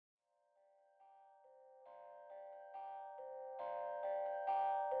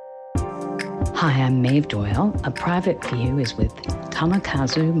Hi, I'm Maeve Doyle. A Private View is with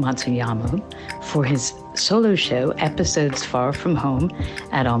Tomokazu Matsuyama for his solo show, Episodes Far From Home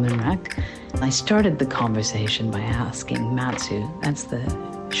at Almanrach. I started the conversation by asking Matsu, that's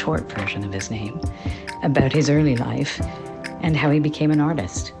the short version of his name, about his early life and how he became an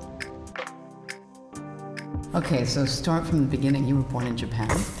artist. Okay, so start from the beginning. You were born in Japan.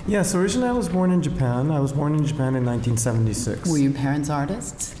 Yes, originally I was born in Japan. I was born in Japan in 1976. Were your parents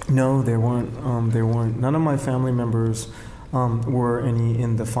artists? No, they weren't. None of my family members were any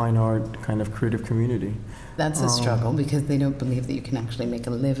in the fine art kind of creative community. That's a struggle because they don't believe that you can actually make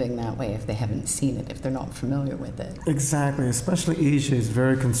a living that way if they haven't seen it, if they're not familiar with it. Exactly, especially Asia is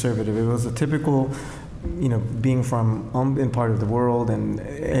very conservative. It was a typical, being from in part of the world and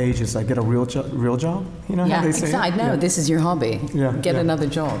age is like get a real job. How they say exactly. it? No, this is your hobby. Get another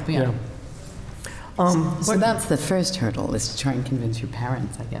job. Yeah. So that's the first hurdle, is to try and convince your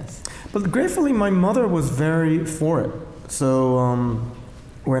parents, I guess. But gratefully, my mother was very for it. So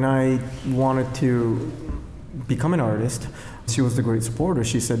when I wanted to become an artist, she was the great supporter.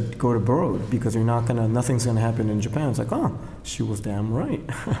 She said, go to Broad because nothing's gonna happen in Japan. It's like, she was damn right.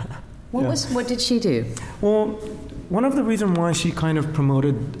 What did she do? Well, one of the reasons why she kind of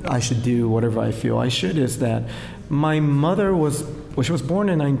promoted I should do whatever I feel I should is that my mother she was born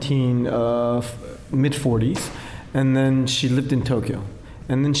in mid-40s, and then she lived in Tokyo.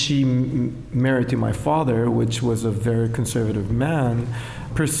 And then she married to my father, which was a very conservative man,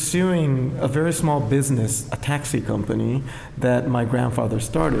 pursuing a very small business, a taxi company that my grandfather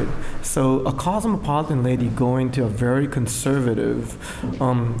started. So a cosmopolitan lady going to a very conservative,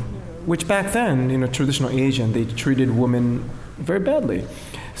 which back then, traditional Asian, they treated women very badly.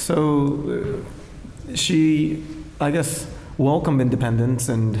 So she, I guess, welcomed independence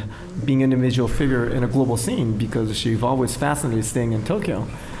and being an individual figure in a global scene because she's always fascinated staying in Tokyo.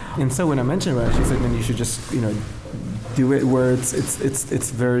 And so when I mentioned about it, she said, then you should just, do it where it's the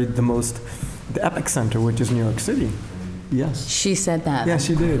epicenter, which is New York City. Yes. She said that? Yeah,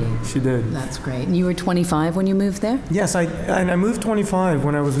 she did. That's great. And you were 25 when you moved there? Yes, I moved 25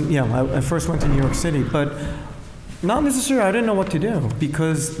 when I first went to New York City, but not necessarily I didn't know what to do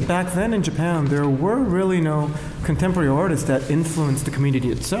because back then in Japan there were really no contemporary artists that influenced the community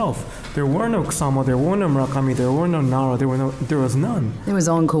itself. There were no Kusama, there were no Murakami, there were no Nara, there was none. There was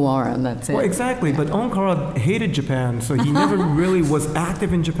Onkawara, and that's it. Well, exactly, but Onkawara hated Japan, so he never really was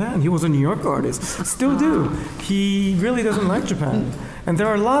active in Japan. He was a New York artist, still do. He really doesn't like Japan. And there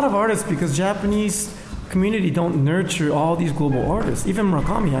are a lot of artists because Japanese community don't nurture all these global artists. Even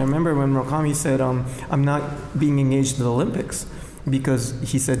Murakami, I remember when Murakami said, I'm not being engaged in the Olympics because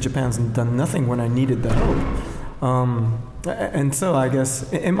he said Japan's done nothing when I needed the help. And so I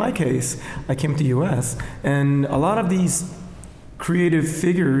guess, in my case, I came to US and a lot of these creative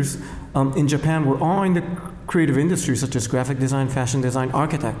figures in Japan were all in the creative industry such as graphic design, fashion design,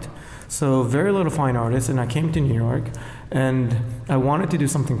 architect. So very little fine artists, and I came to New York and I wanted to do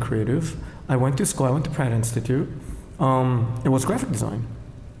something creative. I went to school, I went to Pratt Institute. It was graphic design,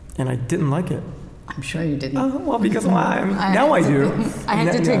 and I didn't like it. I'm sure you didn't. Well, because now I do. I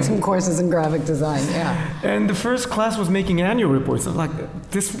had to take some courses in graphic design, And the first class was making annual reports. Like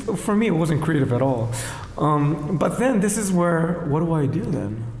this, for me, it wasn't creative at all. But then this is where, what do I do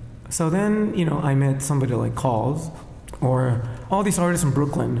then? So then, I met somebody like Calls, or all these artists in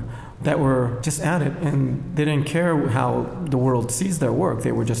Brooklyn that were just at it, and they didn't care how the world sees their work.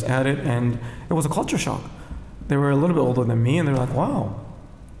 They were just at it, and it was a culture shock. They were a little bit older than me, and they're like, wow,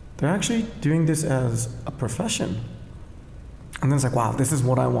 they're actually doing this as a profession. And then it's like, wow, this is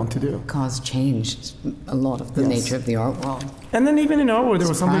what I want to do. Cause changed a lot of the nature of the art world. And then even in art world, there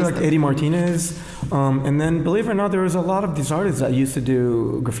was somebody like Eddie Martinez. And then, believe it or not, there was a lot of these artists that used to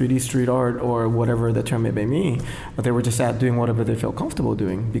do graffiti, street art, or whatever the term may be. But they were just out doing whatever they felt comfortable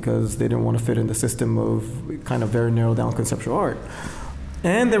doing because they didn't want to fit in the system of kind of very narrowed down conceptual art.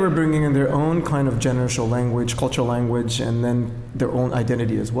 And they were bringing in their own kind of generational language, cultural language, and then their own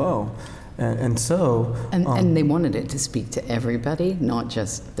identity as well. And so... And they wanted it to speak to everybody, not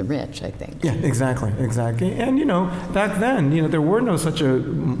just the rich, I think. Yeah, exactly. And, back then, there were no such a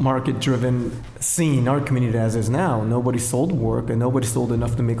market-driven scene, art community as is now. Nobody sold work, and nobody sold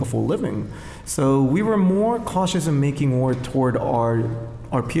enough to make a full living. So we were more cautious in making work toward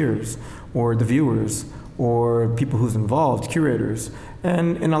our peers, or the viewers, or people who's involved, curators.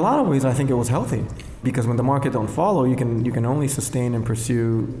 And in a lot of ways, I think it was healthy. Because when the market don't follow, you can only sustain and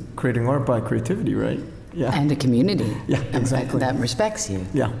pursue creating art by creativity, right? Yeah. And a community. Yeah, exactly. That respects you.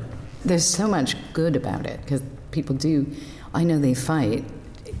 Yeah. There's so much good about it because people do. I know they fight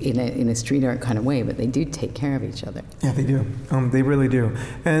in a street art kind of way, but they do take care of each other. Yeah, they do. They really do.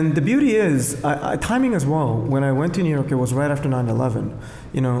 And the beauty is timing as well. When I went to New York, it was right after 9/11.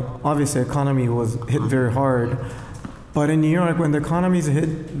 Obviously, the economy was hit very hard. But in New York, when the economy is hit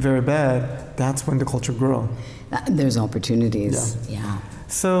very bad, that's when the culture grows. There's opportunities. Yeah.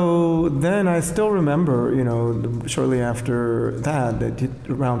 So then I still remember, shortly after that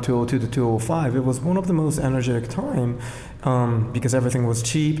around 2002 to 2005, it was one of the most energetic time because everything was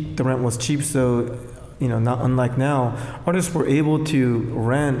cheap, the rent was cheap, so, not unlike now, artists were able to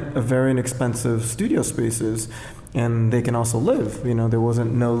rent a very inexpensive studio spaces, and they can also live. There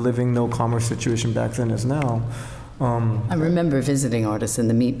wasn't no commerce situation back then as now. I remember visiting artists in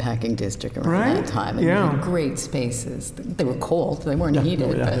the meatpacking district around that time, and they had great spaces. They were cold; they weren't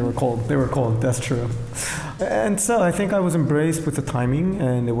heated. Yeah, they were cold. They were cold. That's true. And so I think I was embraced with the timing,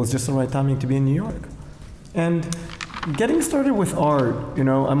 and it was just the right timing to be in New York. And getting started with art,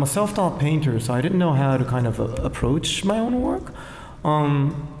 I'm a self-taught painter, so I didn't know how to kind of approach my own work.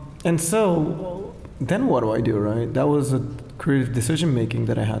 And so then what do, right? That was a creative decision making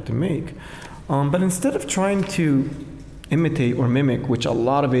that I had to make. But instead of trying to imitate or mimic, which a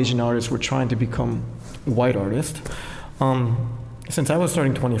lot of Asian artists were trying to become white artists, since I was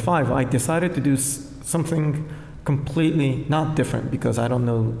starting 25, I decided to do something completely not different, because I don't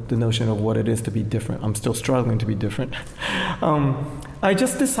know the notion of what it is to be different. I'm still struggling to be different. I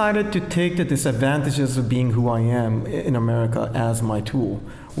just decided to take the disadvantages of being who I am in America as my tool,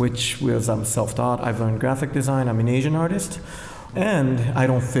 which was I'm self-taught. I've learned graphic design. I'm an Asian artist. And I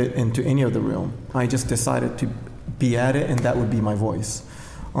don't fit into any other realm. I just decided to be at it, and that would be my voice.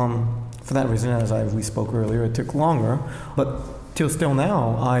 For that reason, as we spoke earlier, it took longer. But till still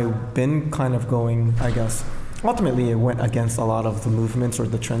now, I've been kind of going, I guess, ultimately it went against a lot of the movements or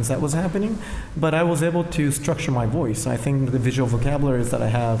the trends that was happening, but I was able to structure my voice. I think the visual vocabularies that I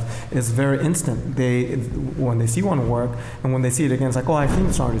have is very instant. When they see one work, and when they see it again, it's like, I think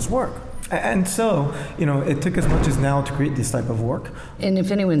this artist's work. And so, it took as much as now to create this type of work. And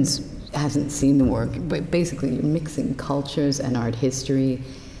if anyone hasn't seen the work, but basically you're mixing cultures and art history,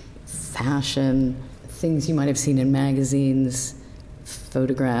 fashion, things you might have seen in magazines,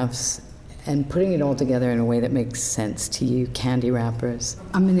 photographs, and putting it all together in a way that makes sense to you, candy wrappers.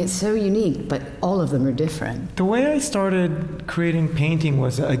 I mean, it's so unique, but all of them are different. The way I started creating painting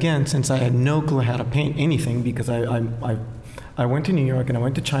was, again, since I had no clue how to paint anything, because I went to New York, and I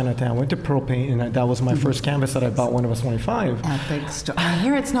went to Chinatown, I went to Pearl Paint, and that was my first canvas that I bought when I was 25. Epic story. I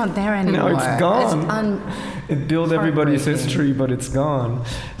hear it's not there anymore. No, it's gone. It built everybody's history, but it's gone.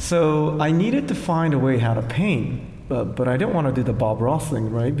 So I needed to find a way how to paint. But I didn't want to do the Bob Ross thing,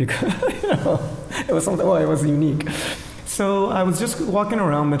 right? Because it was something. It was unique. So I was just walking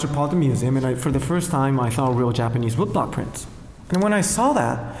around Metropolitan Museum, and for the first time, I saw real Japanese woodblock prints. And when I saw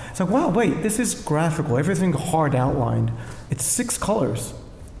that, it's like, wow, wait, this is graphical. Everything hard outlined. It's 6 colors.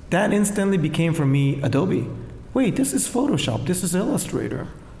 That instantly became for me Adobe. Wait, this is Photoshop. This is Illustrator.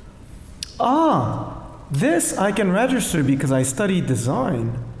 This I can register because I studied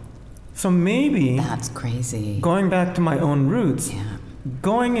design. So maybe that's crazy. Going back to my own roots,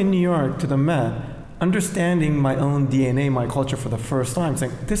 going in New York to the Met, understanding my own DNA, my culture for the first time,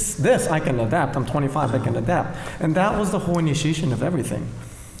 saying this I can adapt. I'm 25, I can adapt, and that was the whole initiation of everything.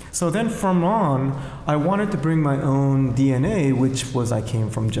 So then from on, I wanted to bring my own DNA, which was I came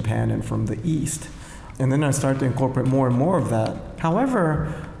from Japan and from the East, and then I started to incorporate more and more of that.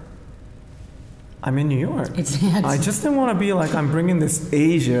 However, I'm in New York. I just didn't want to be like I'm bringing this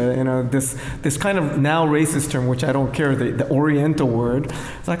Asia, this kind of now racist term, which I don't care, the Oriental word.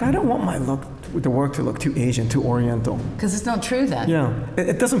 It's like I don't want the work to look too Asian, too Oriental. Because it's not true then. Yeah,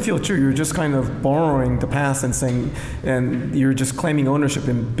 it doesn't feel true. You're just kind of borrowing the past and you're just claiming ownership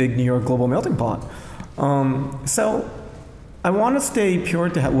in big New York global melting pot. So I want to stay pure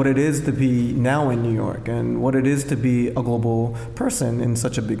to what it is to be now in New York and what it is to be a global person in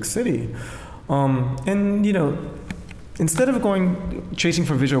such a big city. Instead of chasing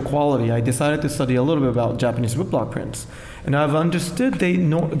for visual quality, I decided to study a little bit about Japanese woodblock prints. And I've understood they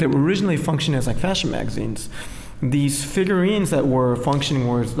were originally functioning as like fashion magazines. These figurines that were functioning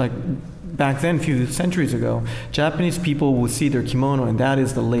were like, back then, a few centuries ago, Japanese people would see their kimono, and that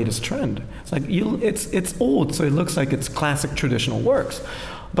is the latest trend. It's like, it's old, so it looks like it's classic traditional works.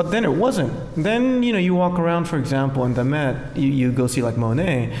 But then it wasn't. Then, you walk around, for example, in the Met, you go see like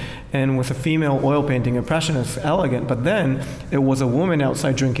Monet, and with a female oil painting, impressionist, elegant, but then it was a woman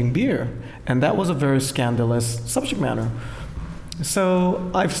outside drinking beer. And that was a very scandalous subject matter.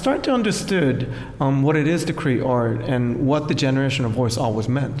 So I've started to understand what it is to create art and what the generation of voice always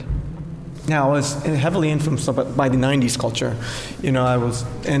meant. Now, I was heavily influenced by the 90s culture.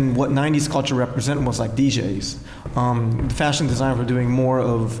 And what 90s culture represented was like DJs. The fashion designers were doing more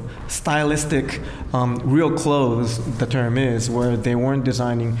of stylistic, real clothes, the term is, where they weren't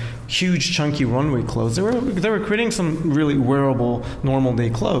designing huge, chunky runway clothes. They were creating some really wearable, normal day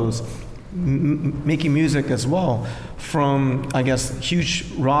clothes. Making music as well, from I guess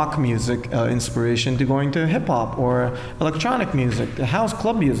huge rock music inspiration to going to hip hop or electronic music, house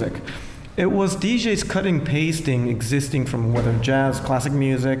club music. It was DJs cutting, pasting, existing from whether jazz, classic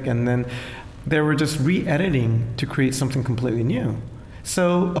music, and then they were just re-editing to create something completely new.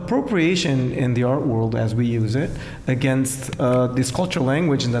 So appropriation in the art world, as we use it, against this cultural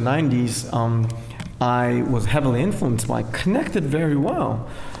language in the 90s, I was heavily influenced by, connected very well.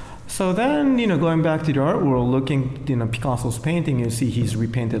 So then, going back to the art world, looking, Picasso's painting, you see he's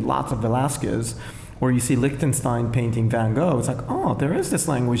repainted lots of Velázquez, or you see Lichtenstein painting Van Gogh. It's like, oh, there is this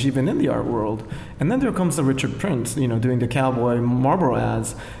language even in the art world. And then there comes the Richard Prince, doing the cowboy Marlboro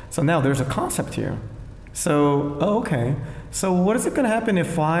ads. So now there's a concept here. So, okay. So what is it going to happen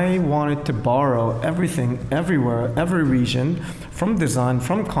if I wanted to borrow everything, everywhere, every region, from design,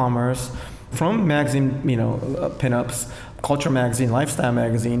 from commerce, from magazine, pinups, culture magazine, lifestyle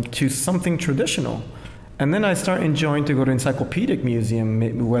magazine, to something traditional? And then I start enjoying to go to encyclopedic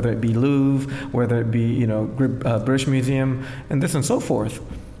museum, whether it be Louvre, whether it be, British Museum, and this and so forth.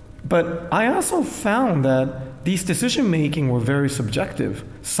 But I also found that these decision-making were very subjective.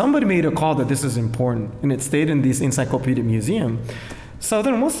 Somebody made a call that this is important, and it stayed in this encyclopedic museum. So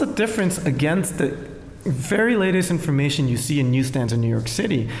then what's the difference against the very latest information you see in newsstands in New York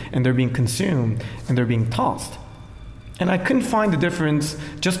City, and they're being consumed, and they're being tossed? And I couldn't find the difference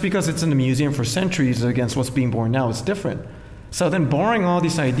just because it's in the museum for centuries against what's being born now. It's different. So then borrowing all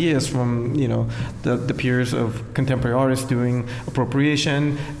these ideas from, the peers of contemporary artists doing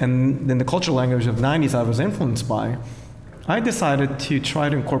appropriation, and then the cultural language of the 90s I was influenced by, I decided to try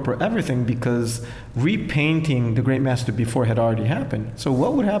to incorporate everything because repainting the great master before had already happened. So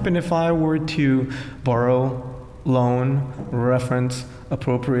what would happen if I were to borrow, loan, reference,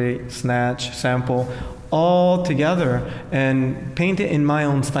 appropriate, snatch, sample, all together and paint it in my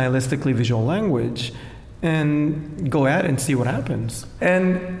own stylistically visual language and go at it and see what happens?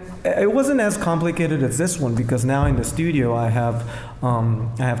 And it wasn't as complicated as this one, because now in the studio I have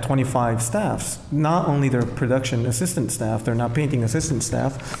 25 staffs. Not only their production assistant staff, they're not painting assistant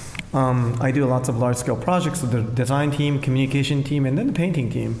staff. I do lots of large-scale projects with the design team, communication team, and then the painting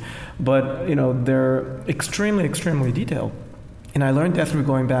team. But they're extremely, extremely detailed. And I learned that through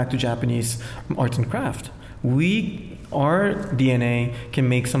going back to Japanese arts and craft. Our DNA can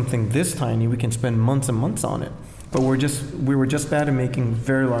make something this tiny. We can spend months and months on it. But we were just bad at making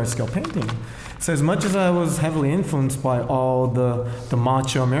very large-scale painting. So as much as I was heavily influenced by all the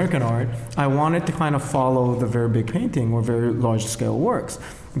macho American art, I wanted to kind of follow the very big painting or very large-scale works,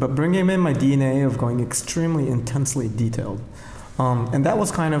 but bringing in my DNA of going extremely intensely detailed. And that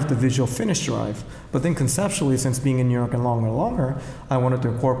was kind of the visual finish drive. But then conceptually, since being in New York and longer, I wanted to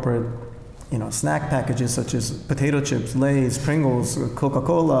incorporate, snack packages such as potato chips, Lay's, Pringles,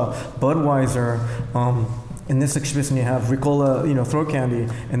 Coca-Cola, Budweiser. In this exhibition, you have Ricola, throat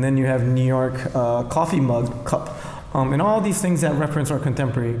candy, and then you have New York coffee mug cup. And all these things that reference our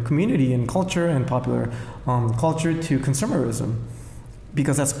contemporary community and culture and popular culture to consumerism,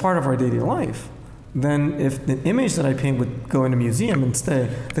 because that's part of our daily life. Then if the image that I paint would go in a museum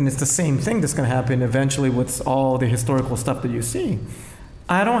instead, then it's the same thing that's going to happen eventually with all the historical stuff that you see.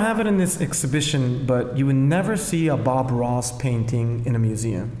 I don't have it in this exhibition, but you would never see a Bob Ross painting in a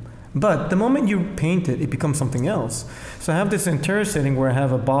museum. But the moment you paint it, it becomes something else. So I have this interior setting where I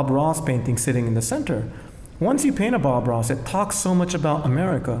have a Bob Ross painting sitting in the center. Once you paint a Bob Ross, it talks so much about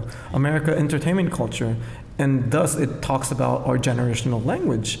America entertainment culture, and thus it talks about our generational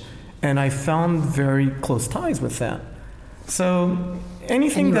language. And I found very close ties with that. So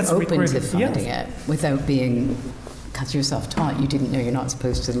anything and that's open recorded, to finding it without being, because you're self-taught, you didn't know you're not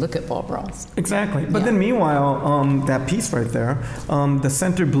supposed to look at Bob Ross. Exactly. But then meanwhile, that piece right there, the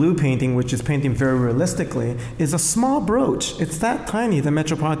center blue painting, which is painting very realistically, is a small brooch. It's that tiny the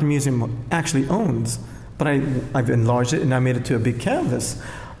Metropolitan Museum actually owns. But I've enlarged it and I made it to a big canvas.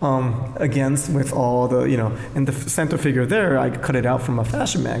 Against with all the, and the center figure there, I cut it out from a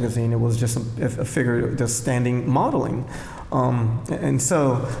fashion magazine. It was just a figure just standing modeling. And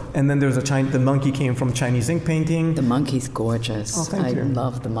then there's the monkey came from Chinese ink painting. The monkey's gorgeous. Oh, thank you. I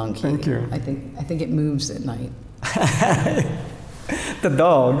love the monkey. Thank you. I think it moves at night. The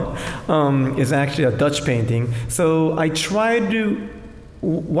dog is actually a Dutch painting. So I tried to,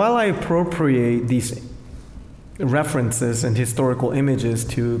 while I appropriate these references and historical images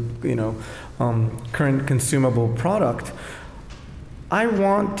to, current consumable product. I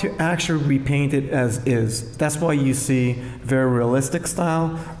want to actually repaint it as is. That's why you see very realistic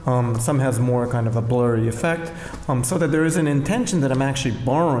style. Some has more kind of a blurry effect, so that there is an intention that I'm actually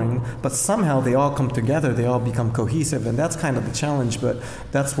borrowing, but somehow they all come together, they all become cohesive, and that's kind of the challenge. But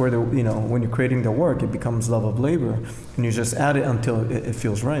that's where when you're creating the work, it becomes love of labor, and you just add it until it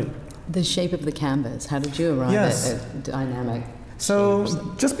feels right. The shape of the canvas. How did you arrive at dynamic?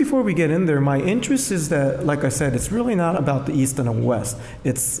 So just before we get in there, my interest is that, like I said, it's really not about the East and the West.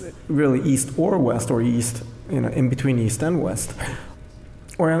 It's really East or West, or East, in between East and West.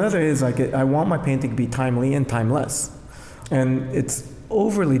 Or another is I want my painting to be timely and timeless. And it's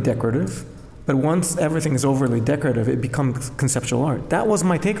overly decorative, but once everything is overly decorative, it becomes conceptual art. That was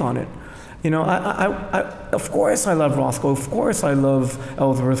my take on it. Of course I love Roscoe, of course I love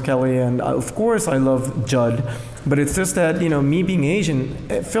Ellsworth Kelly, and of course I love Judd, but it's just that, me being Asian,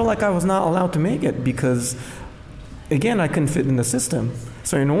 it felt like I was not allowed to make it because, again, I couldn't fit in the system.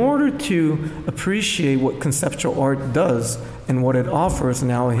 So in order to appreciate what conceptual art does and what it offers and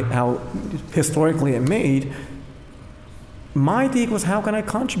how historically it made, my take was, how can I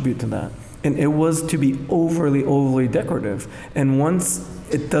contribute to that? And it was to be overly decorative. And once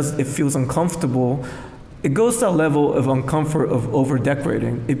it feels uncomfortable, it goes to a level of uncomfort of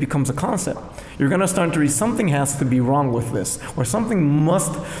over-decorating. It becomes a concept. You're going to start to read, something has to be wrong with this, or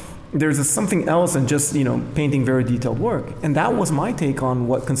there's something else than just, painting very detailed work. And that was my take on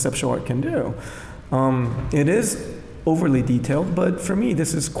what conceptual art can do. It is overly detailed, but for me,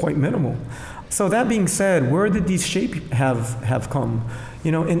 this is quite minimal. So that being said, where did these shapes have come?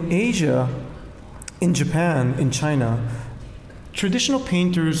 In Asia, in Japan, in China, traditional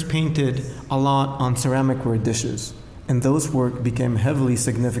painters painted a lot on ceramicware dishes, and those work became heavily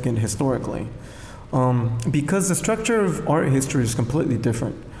significant historically. Because the structure of art history is completely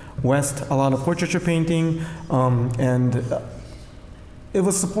different. West, a lot of portraiture painting, and it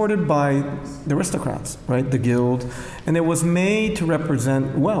was supported by the aristocrats, right, the guild, and it was made to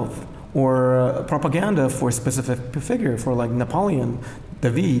represent wealth or propaganda for a specific figure, for like Napoleon.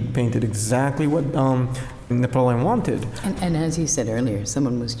 David painted exactly what Napoleon wanted. And as you said earlier,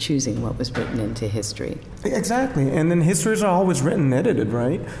 someone was choosing what was written into history. Exactly. And then histories are always written and edited,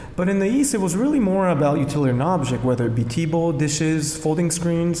 right? But in the East, it was really more about utilitarian object, whether it be tea bowl, dishes, folding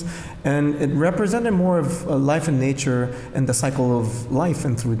screens, and it represented more of life and nature and the cycle of life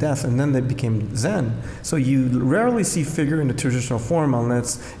and through death, and then they became Zen. So you rarely see figure in the traditional form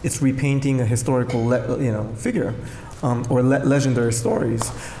unless it's repainting a historical figure. Or legendary stories.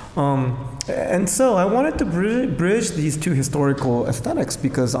 And so I wanted to bridge these two historical aesthetics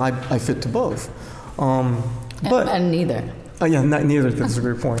because I fit to both. And neither. Neither. That's a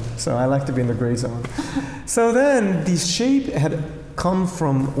great point. So I like to be in the gray zone. So then these shape had come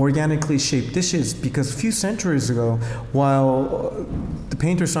from organically shaped dishes because a few centuries ago, while the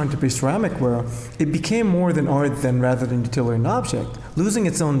painters started to paint ceramicware, it became more than art rather than utilitarian object, losing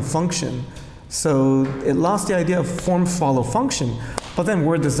its own function. So it lost the idea of form follow function. But then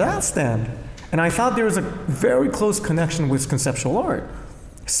where does that stand? And I thought there was a very close connection with conceptual art.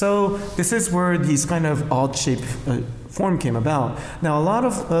 So this is where these kind of odd shape form came about. Now a lot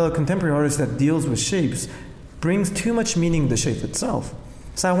of contemporary artists that deals with shapes brings too much meaning to the shape itself.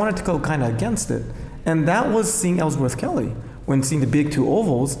 So I wanted to go kind of against it. And that was seeing Ellsworth Kelly. When seeing the big two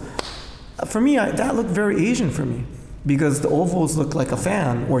ovals, for me, that looked very Asian for me. Because the ovals looked like a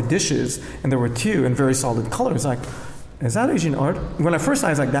fan or dishes, and there were two in very solid colors. Like, is that Asian art? When I first saw it,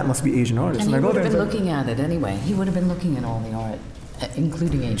 I was like, that must be Asian art. And he would have been looking at it anyway. He would have been looking at all the art,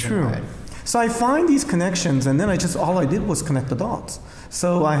 including Asian art. So I find these connections, and then all I did was connect the dots.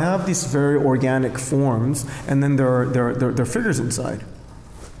 So I have these very organic forms, and then there are figures inside.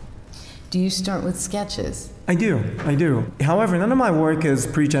 Do you start with sketches? I do. However, none of my work is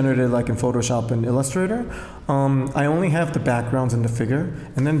pre-generated like in Photoshop and Illustrator. I only have the backgrounds and the figure,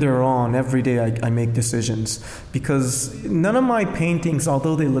 and then they're on. Every day I make decisions. Because none of my paintings,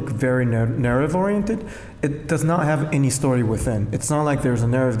 although they look very narrative-oriented, it does not have any story within. It's not like there's a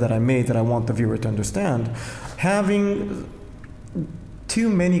narrative that I made that I want the viewer to understand. Having too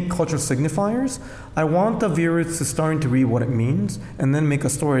many cultural signifiers, I want the viewers to start to read what it means and then make a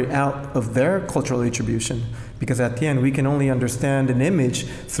story out of their cultural attribution. Because at the end, we can only understand an image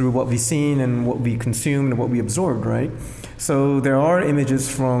through what we've seen and what we consumed and what we absorbed, right? So there are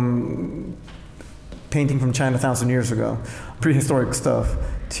images from painting from China 1,000 years ago, prehistoric stuff,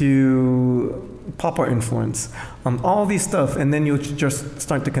 to pop art influence, all these stuff, and then you'll just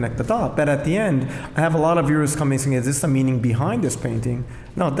start to connect the dot. But at the end, I have a lot of viewers coming saying, is this the meaning behind this painting?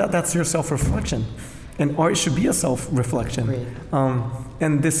 No, that's your self-reflection. And art should be a self-reflection. Great.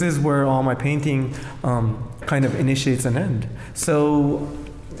 And this is where all my painting kind of initiates an end. So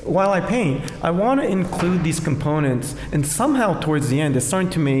while I paint, I want to include these components, and somehow towards the end, it's starting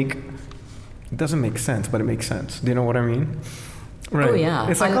to make, it doesn't make sense, but it makes sense. Do you know what I mean? Right. Oh, yeah.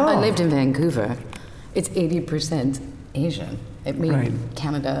 It's like, I lived in Vancouver. It's 80% Asian. It made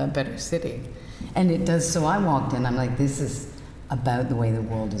Canada a better city. And it does, so I walked in, I'm like, this is about the way the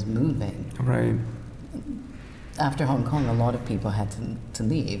world is moving. Right. After Hong Kong, a lot of people had to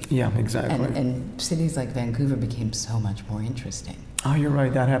leave. Yeah, exactly. And cities like Vancouver became so much more interesting. Oh, you're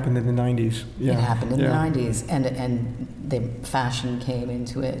right. That happened in the 90s. Yeah. It happened in the 90s. And the fashion came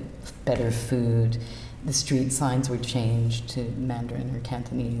into it, better food. The street signs were changed to Mandarin or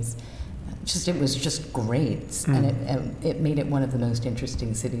Cantonese. It was just great. And it made it one of the most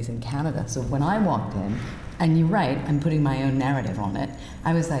interesting cities in Canada. So when I walked in, and you're right, I'm putting my own narrative on it,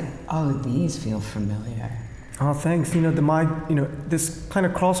 I was like, oh, these feel familiar. Oh, thanks. This kind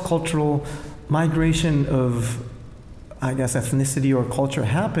of cross-cultural migration of, I guess, ethnicity or culture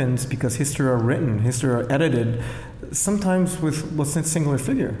happens because history are written, history are edited, sometimes with what's a singular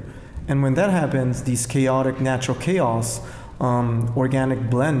figure. And when that happens, these chaotic natural chaos, organic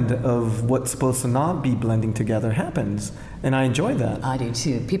blend of what's supposed to not be blending together happens. And I enjoy that. I do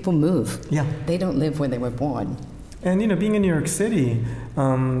too. People move. Yeah. They don't live where they were born. And being in New York City,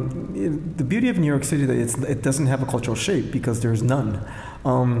 the beauty of New York City is that it doesn't have a cultural shape because there's none,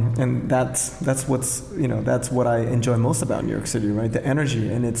 and that's what I enjoy most about New York City, right? The energy,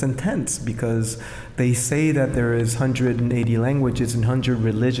 and it's intense because they say that there is 180 languages and 100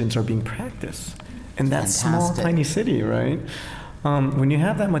 religions are being practiced, and that's small, tiny city, right? When you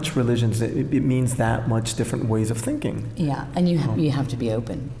have that much religions, it means that much different ways of thinking. Yeah, and you have to be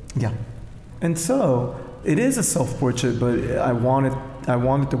open. Yeah, and so. It is a self-portrait, but I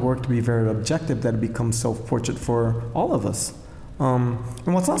wanted the work to be very objective, that it becomes self-portrait for all of us. And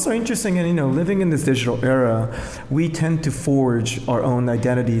what's also interesting, and living in this digital era, we tend to forge our own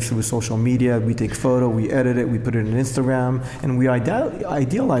identity through social media. We take photo, we edit it, we put it on Instagram, and we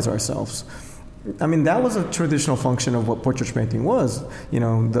idealize ourselves. I mean, that was a traditional function of what portrait painting was.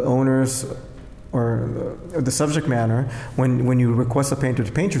 The owners or the subject matter, when you request a painter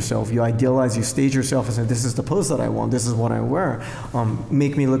to paint yourself, you idealize, you stage yourself and say, this is the pose that I want, this is what I wear,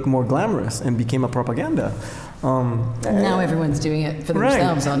 make me look more glamorous, and became a propaganda. Now everyone's doing it for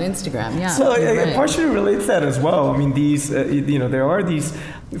themselves on Instagram. Yeah. So it partially relates that as well. I mean, these, there are these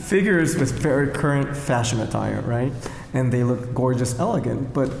figures with very current fashion attire, right? And they look gorgeous,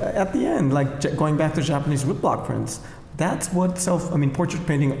 elegant. But at the end, like going back to Japanese woodblock prints, that's what portrait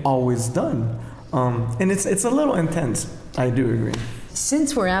painting always done. And it's a little intense. I do agree.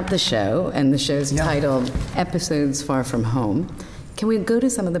 Since we're at the show, and the show's titled Episodes Far From Home, can we go to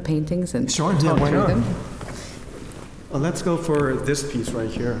some of the paintings and talk through them? Well, let's go for this piece right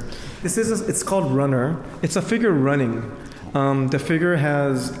here. It's called Runner. It's a figure running. The figure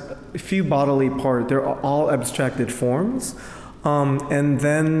has a few bodily parts. They're all abstracted forms. And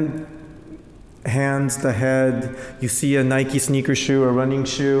then hands, the head, you see a Nike sneaker shoe, a running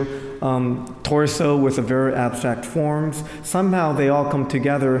shoe, torso with a very abstract forms. Somehow they all come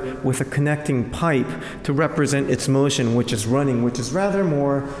together with a connecting pipe to represent its motion, which is running, which is rather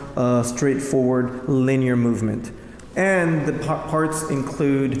more straightforward, linear movement. And the parts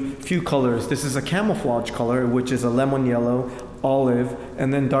include few colors. This is a camouflage color, which is a lemon yellow, olive,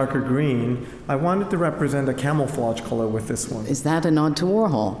 and then darker green. I wanted to represent a camouflage color with this one. Is that a nod to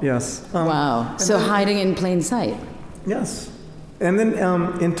Warhol? Yes. Wow. So hiding in plain sight. Yes. And then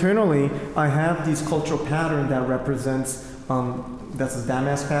internally, I have these cultural pattern that represents, that's a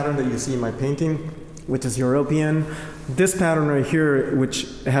damask pattern that you see in my painting, which is European. This pattern right here, which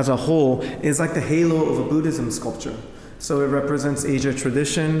has a hole, is like the halo of a Buddhism sculpture. So it represents Asia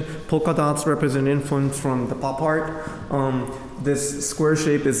tradition. Polka dots represent influence from the pop art. This square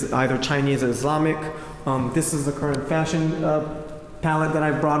shape is either Chinese or Islamic. This is the current fashion palette that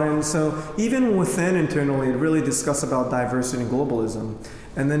I brought in. So even within internally, it really discusses about diversity and globalism.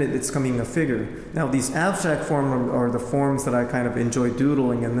 And then it's coming a figure. Now these abstract forms are the forms that I kind of enjoy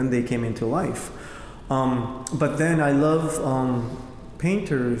doodling, and then they came into life. But then I love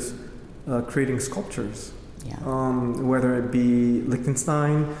painters creating sculptures. Yeah. Whether it be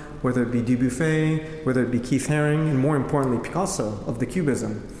Lichtenstein, whether it be Dubuffet, whether it be Keith Haring, and more importantly, Picasso of the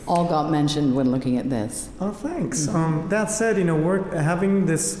Cubism. All got mentioned when looking at this. Oh, thanks. That said, having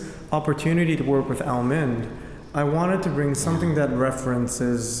this opportunity to work with Almond, I wanted to bring something that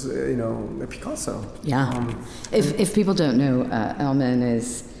references, Picasso. Yeah. If people don't know, Almond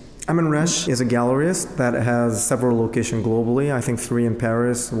is Amin Resh is a gallerist that has several locations globally. I think 3 in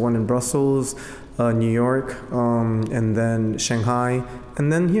Paris, 1 in Brussels, New York, and then Shanghai,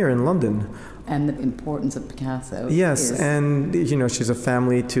 and then here in London. And the importance of Picasso. Yes, and she's a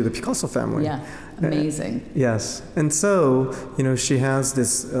family to the Picasso family. Yeah, amazing. Yes, and so she has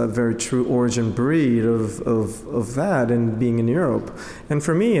this very true origin breed of that, and being in Europe. And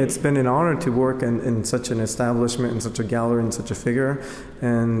for me, it's been an honor to work in such an establishment, in such a gallery, in such a figure,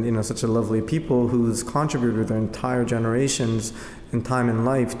 and such a lovely people who's contributed their entire generations in time and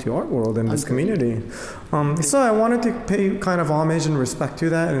life to art world and this community. So I wanted to pay kind of homage and respect to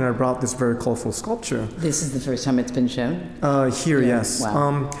that, and I brought this very colorful sculpture. This is the first time it's been shown? Here, yes.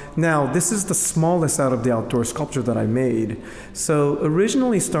 Wow. Now, this is the smallest out of the outdoor sculpture that I made. So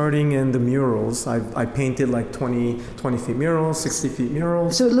originally starting in the murals, I painted like 20 feet murals, 60 feet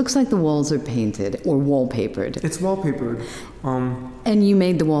murals. So it looks like the walls are painted or wallpapered. It's wallpapered. And you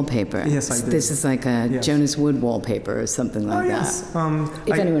made the wallpaper. Yes, I did. This is like a Jonas Wood wallpaper or something like that. Yes.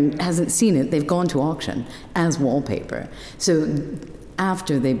 If anyone hasn't seen it, they've gone to auction as wallpaper. So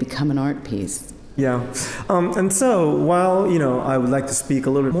after they become an art piece. Yeah. And so while, I would like to speak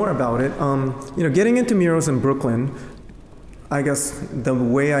a little bit more about it, getting into murals in Brooklyn, I guess the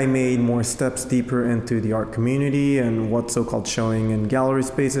way I made more steps deeper into the art community and what's so-called showing in gallery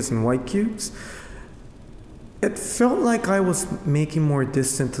spaces and white cubes, it felt like I was making more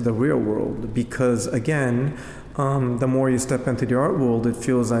distant to the real world because, again, the more you step into the art world, it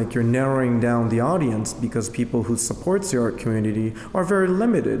feels like you're narrowing down the audience because people who support the art community are very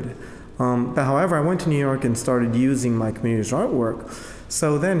limited. But however, I went to New York and started using my community's artwork.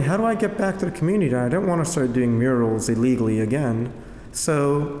 So then how do I get back to the community? I didn't want to start doing murals illegally again.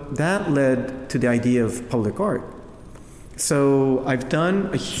 So that led to the idea of public art. So I've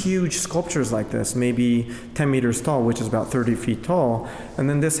done huge sculptures like this, maybe 10 meters tall, which is about 30 feet tall. And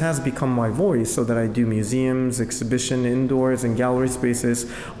then this has become my voice so that I do museums, exhibition, indoors, and gallery spaces,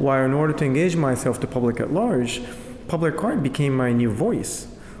 while in order to engage myself to public at large, public art became my new voice.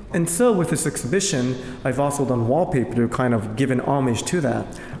 And so with this exhibition, I've also done wallpaper to kind of give an homage to that.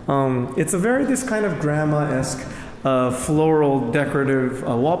 It's this kind of grandma-esque floral decorative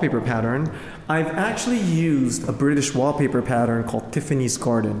wallpaper pattern. I've actually used a British wallpaper pattern called Tiffany's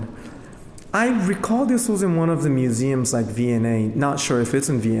Garden. I recall this was in one of the museums like V&A. Not sure if it's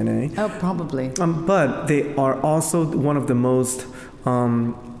in V&A. Oh, probably. But they are also one of the most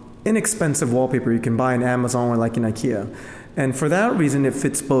inexpensive wallpaper you can buy on Amazon or like in IKEA. And for that reason, it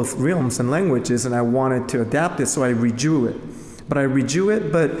fits both realms and languages, and I wanted to adapt it, so I redrew it. But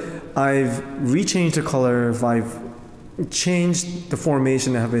I've rechanged the color, I've changed the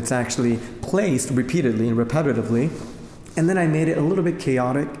formation of it's actually placed repeatedly and repetitively, and then I made it a little bit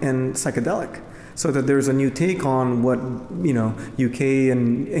chaotic and psychedelic, so that there's a new take on what UK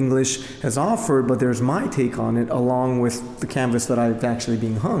and English has offered, but there's my take on it along with the canvas that I've actually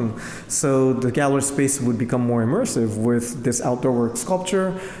being hung. So the gallery space would become more immersive with this outdoor work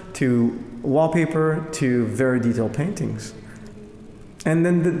sculpture to wallpaper to very detailed paintings. And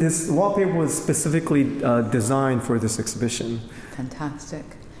then this wallpaper was specifically designed for this exhibition. Fantastic.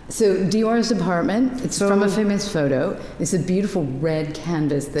 So Dior's apartment, it's from a famous photo. It's a beautiful red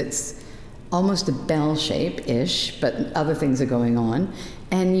canvas that's almost a bell shape-ish, but other things are going on.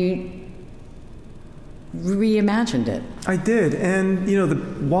 And you reimagined it. I did. And, the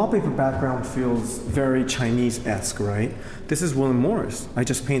wallpaper background feels very Chinese-esque, right? This is William Morris. I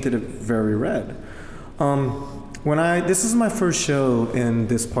just painted it very red. This is my first show in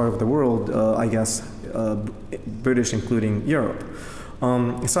this part of the world, British, including Europe.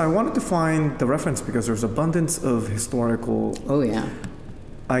 So I wanted to find the reference because there's abundance of historical,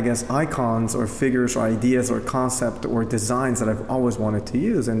 icons or figures or ideas or concept or designs that I've always wanted to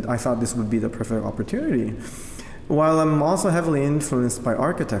use, and I thought this would be the perfect opportunity. While I'm also heavily influenced by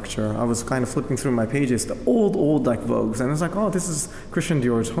architecture, I was kind of flipping through my pages, the old like Vogues, and I was like, oh, this is Christian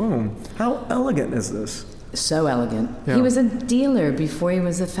Dior's home. How elegant is this? So elegant. Yeah. He was a dealer before he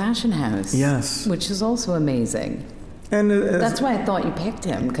was a fashion house. Yes. Which is also amazing. And that's why I thought you picked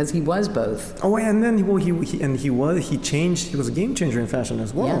him, because he was both. Oh, and then he changed. He was a game changer in fashion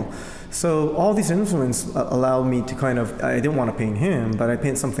as well. Yeah. So all these influence allowed me to I didn't want to paint him, but I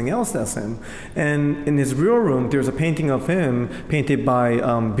paint something else that's him. And in his real room, there's a painting of him painted by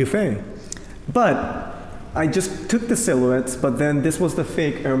Buffet. But I just took the silhouettes, but then this was the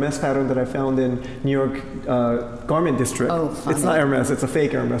fake Hermes pattern that I found in New York garment district. Oh, funny. It's not Hermes, it's a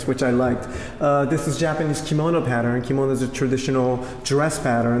fake Hermes, which I liked. This is Japanese kimono pattern. Kimono is a traditional dress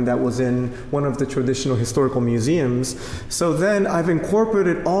pattern that was in one of the traditional historical museums. So then I've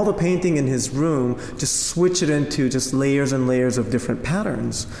incorporated all the painting in his room, just switch it into just layers and layers of different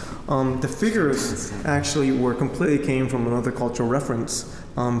patterns. The figures actually completely came from another cultural reference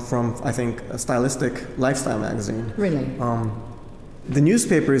from, I think, a stylistic lifestyle magazine. Really? The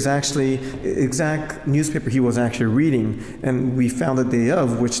newspaper is actually exact newspaper he was actually reading, and we found the day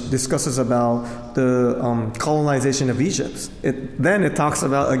of, which discusses about the colonization of Egypt. Then it talks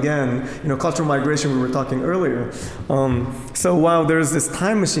about, again, cultural migration we were talking earlier. So while there's this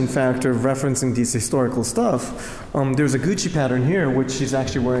time machine factor of referencing these historical stuff, there's a Gucci pattern here, which she's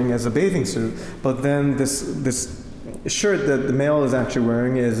actually wearing as a bathing suit, but then this shirt that the male is actually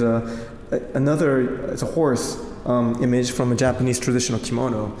wearing is it's a horse image from a Japanese traditional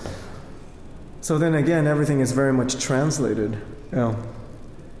kimono. So then again, everything is very much translated. Yeah.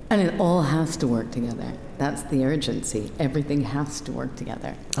 And it all has to work together. That's the urgency. Everything has to work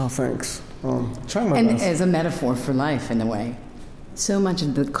together. Oh, thanks. Trying my and best. as a metaphor for life, in a way. So much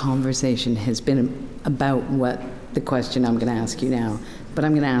of the conversation has been about what the question I'm going to ask you now, but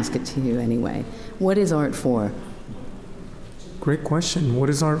I'm going to ask it to you anyway. What is art for? Great question. What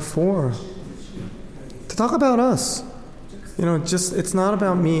is art for? To talk about us. It's not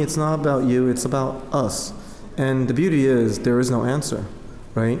about me, it's not about you, it's about us. And the beauty is, there is no answer,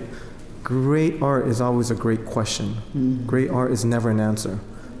 right? Great art is always a great question. Mm-hmm. Great art is never an answer,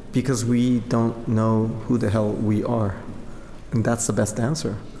 because we don't know who the hell we are. And that's the best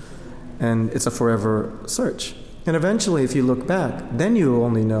answer. And it's a forever search. And eventually, if you look back, then you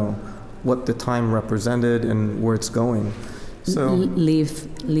only know what the time represented and where it's going. So leave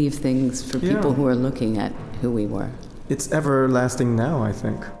things for people who are looking at who we were. It's everlasting now, I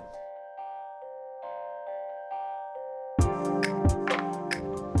think.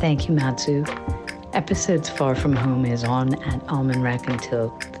 Thank you, Matsu. Episodes Far From Home is on at Almanac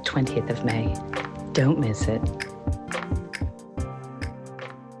until the 20th of May. Don't miss it.